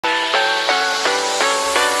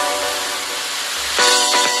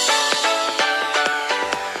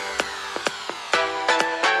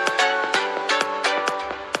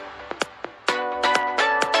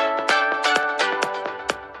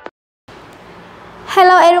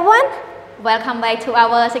Hello everyone, welcome back to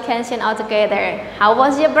our second session all together. How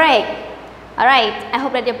was your break? Alright, I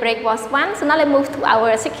hope that your break was fun. So now let's move to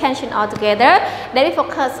our second session all together. Then we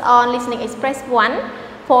focus on listening express 1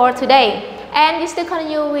 for today. And you still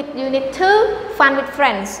continue with unit 2, fun with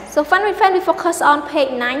friends. So fun with friends, we focus on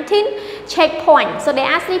page 19, checkpoint. So there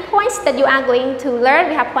are 3 points that you are going to learn.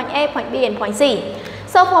 We have point A, point B and point C.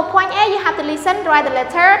 So for point A, you have to listen, write the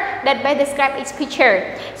letter that best describe each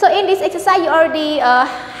picture. So in this exercise, you already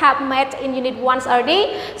have met in unit 1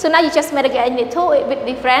 already. So now you just met again in unit 2 with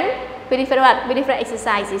different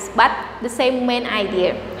exercises, but the same main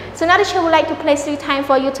idea. So now the teacher would like to place 3 times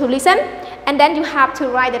for you to listen, and then you have to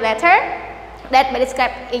write the letter that best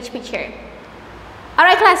describe each picture.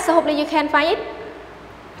 Alright class, so hopefully you can find it.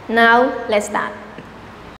 Now let's start.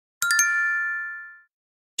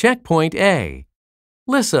 Checkpoint A.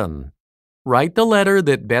 Listen. Write the letter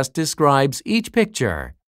that best describes each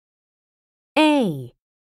picture. A.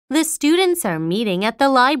 The students are meeting at the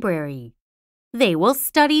library. They will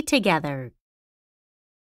study together.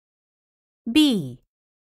 B.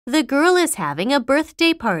 The girl is having a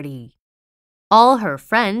birthday party. All her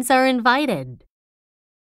friends are invited.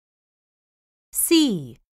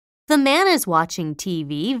 C. The man is watching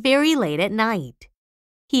TV very late at night.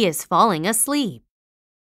 He is falling asleep.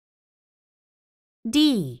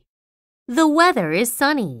 D. The weather is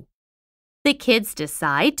sunny. The kids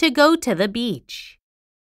decide to go to the beach.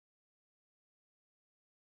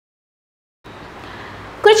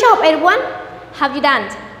 Good job everyone. Have you done?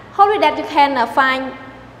 Hopefully that you can find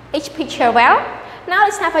each picture well. Now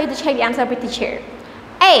it's time for you to check the answer with teacher.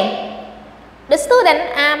 A. The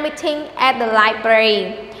students are meeting at the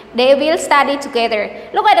library. They will study together.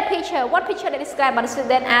 Look at the picture. What picture that describes about the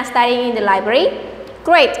students are studying in the library?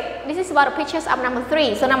 Great. This is about the pictures of number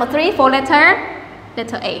 3. So number 3 for letter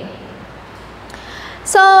A.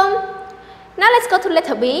 So now let's go to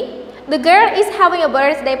letter B. The girl is having a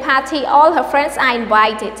birthday party. All her friends are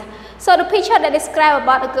invited. So the picture that describes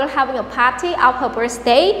about the girl having a party of her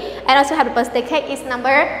birthday and also have the birthday cake is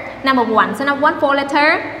number 1. So number 1 for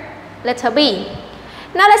letter B.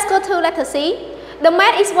 Now let's go to letter C. The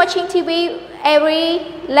man is watching TV every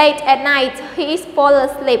late at night. He is fall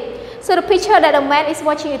asleep. So the picture that the man is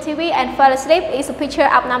watching TV and fall asleep is a picture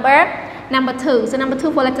of number 2. So number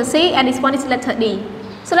 2 for letter C, and this one is letter D.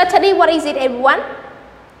 So letter D, what is it everyone?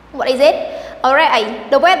 What is it? Alright,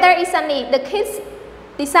 the weather is sunny. The kids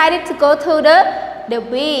decided to go to the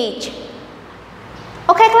beach.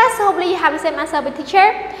 Okay class, so hopefully you have the same answer with teacher.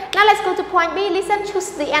 Now let's go to point B. Listen, choose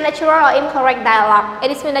the unnatural or incorrect dialogue. It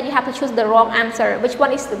is mean that you have to choose the wrong answer. Which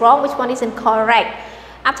one is wrong, which one is incorrect.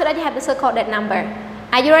 After that you have to circle that number.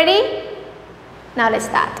 Are you ready? Now let's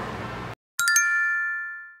start.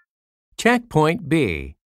 Checkpoint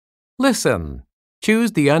B. Listen.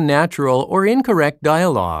 Choose the unnatural or incorrect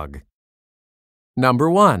dialogue.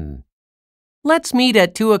 Number 1. Let's meet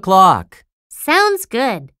at 2 o'clock. Sounds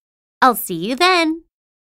good. I'll see you then.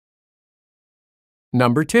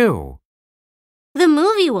 Number 2. The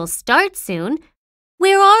movie will start soon.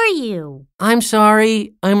 Where are you? I'm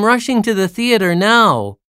sorry, I'm rushing to the theater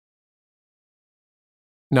now.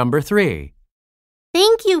 Number 3.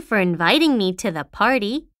 Thank you for inviting me to the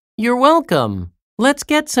party. You're welcome. Let's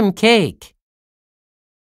get some cake.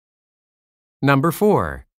 Number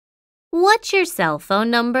 4. What's your cell phone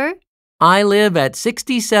number? I live at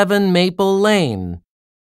 67 Maple Lane.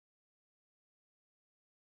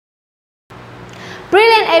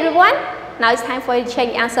 Brilliant everyone. Now it's time for you to check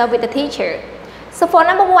the answer with the teacher. So for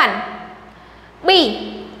number 1,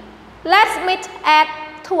 B. Let's meet at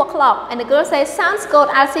 2 o'clock. And the girl says, sounds good,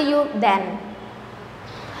 I'll see you then.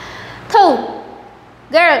 2.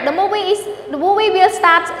 Girl, the movie will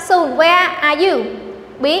start soon. Where are you?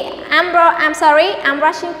 B. I'm sorry, I'm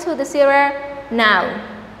rushing to the theater now.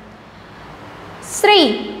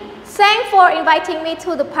 3. Thanks for inviting me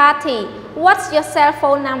to the party. What's your cell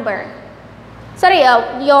phone number? Sorry,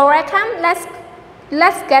 you're welcome.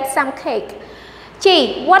 Let's get some cake.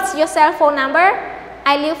 G. What's your cell phone number?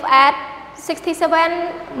 I live at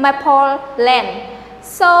 67 Maple Lane.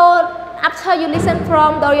 So after you listen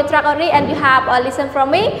from the audio track already and you have a listen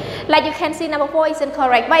from me, like you can see number 4 is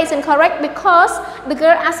incorrect. Why is incorrect? Because the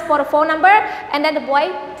girl asked for the phone number and then the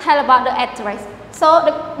boy tell about the address. So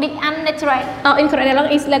the incorrect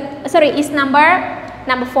dialogue is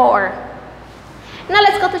number 4. Now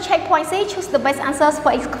let's go to checkpoint C. Choose the best answers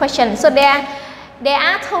for each question. So there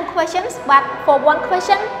are 2 questions, but for 1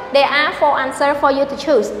 question there are 4 answers for you to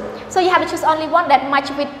choose. So you have to choose only one that match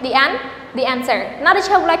with the answer. Now the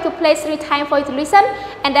teacher would like to place 3 times for you to listen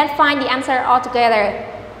and then find the answer all together.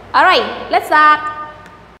 Alright, let's start.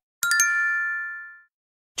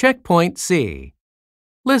 Checkpoint C.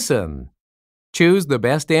 Listen. Choose the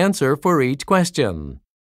best answer for each question.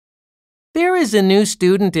 There is a new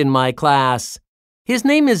student in my class. His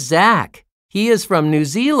name is Zach. He is from New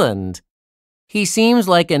Zealand. He seems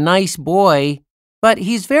like a nice boy, but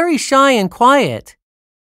he's very shy and quiet.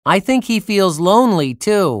 I think he feels lonely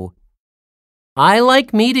too. I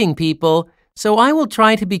like meeting people, so I will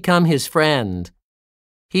try to become his friend.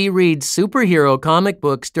 He reads superhero comic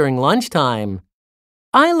books during lunchtime.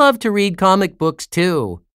 I love to read comic books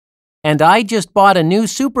too. And I just bought a new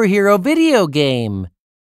superhero video game.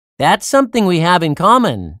 That's something we have in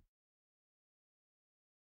common.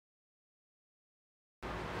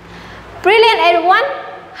 Brilliant, everyone!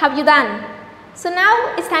 Have you done? So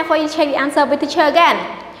now it's time for you to check the answer with the teacher again.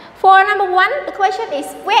 For number 1, the question is,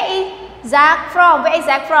 where is Zach from? Where is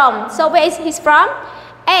Zach from? So where is he from?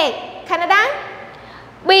 A. Canada.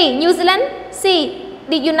 B. New Zealand. C.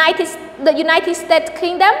 The United States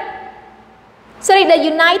Kingdom. Sorry, the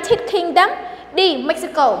United Kingdom. D.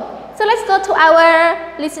 Mexico. So let's go to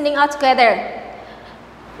our listening all together.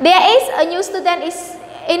 There is a new student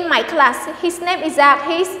in my class. His name is Zach.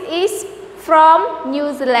 He is from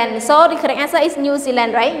New Zealand. So the correct answer is New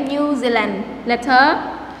Zealand, right? New Zealand.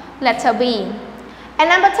 Letter B. And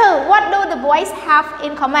number 2, what do the boys have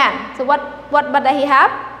in common? So what does he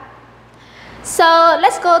have? So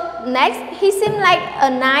let's go next. He seems like a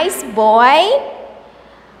nice boy,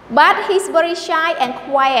 but he's very shy and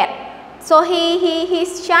quiet. So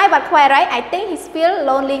he's shy but quiet, right? I think he feels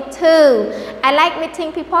lonely too. I like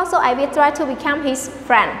meeting people, so I will try to become his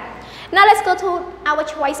friend. Now let's go to our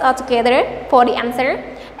choice all together for the answer.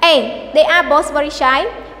 A. They are both very shy.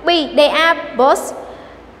 B. They are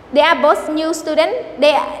both new students.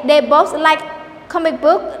 They both like comic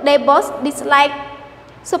book. They both dislike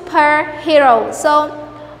superhero. So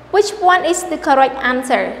which one is the correct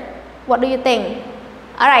answer? What do you think?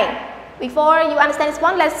 Alright, before you understand this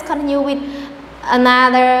one, let's continue with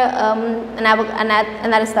another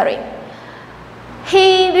story.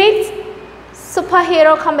 He reads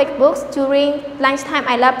superhero comic books during lunchtime.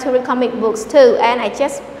 I love to read comic books too, and I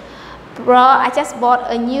just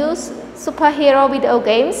bought a new superhero video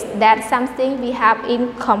games. That's something we have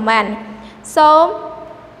in common. So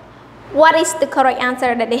what is the correct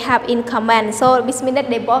answer that they have in common? So this means that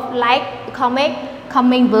they both like the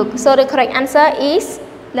comic book. So the correct answer is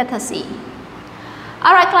letter C.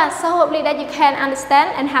 Alright class, so hopefully that you can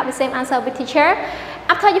understand and have the same answer with teacher.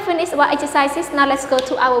 After you finish our exercises, now let's go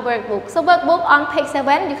to our workbook. So workbook on page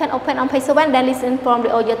 7, you can open on page 7, then listen from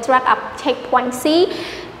the audio track up checkpoint C,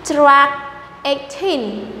 track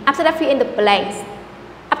 18. After that, fill in the blanks.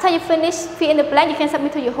 After you finish fill in the blank, you can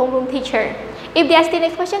submit to your homeroom teacher. If there are still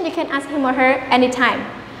any questions, you can ask him or her anytime.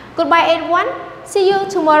 Goodbye everyone. See you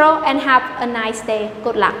tomorrow and have a nice day.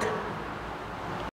 Good luck.